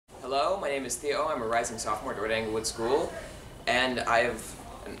name is Theo. I'm a rising sophomore at Englewood School, and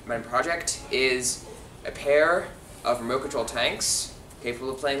my project is a pair of remote control tanks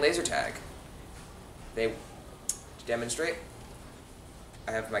capable of playing laser tag. To demonstrate,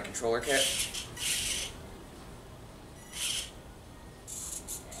 I have my controller kit.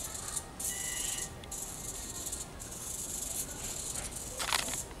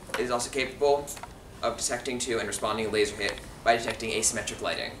 It is also capable of detecting to and responding to laser hit by detecting asymmetric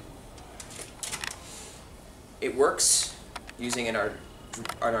lighting. It works using an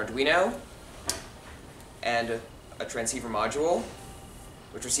Arduino and a transceiver module,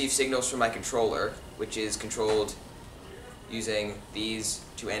 which receives signals from my controller, which is controlled using these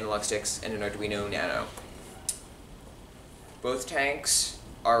two analog sticks and an Arduino Nano. Both tanks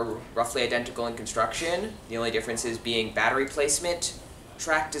are roughly identical in construction, the only differences being battery placement,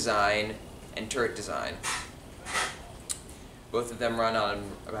 track design, and turret design. Both of them run on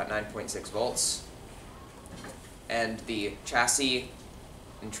about 9.6 volts, and the chassis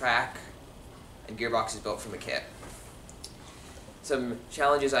and track and gearbox is built from a kit. Some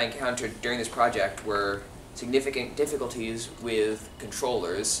challenges I encountered during this project were significant difficulties with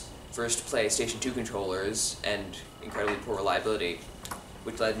controllers, first PlayStation 2 controllers, and incredibly poor reliability,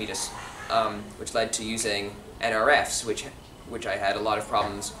 which led to using NRFs, which I had a lot of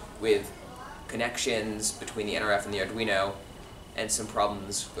problems with connections between the NRF and the Arduino, and some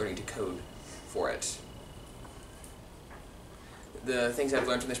problems learning to code for it. The things I've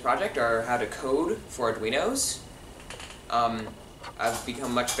learned from this project are how to code for Arduinos. I've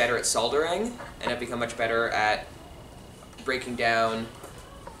become much better at soldering, and I've become much better at breaking down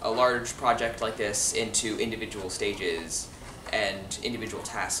a large project like this into individual stages and individual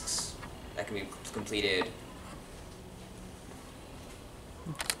tasks that can be completed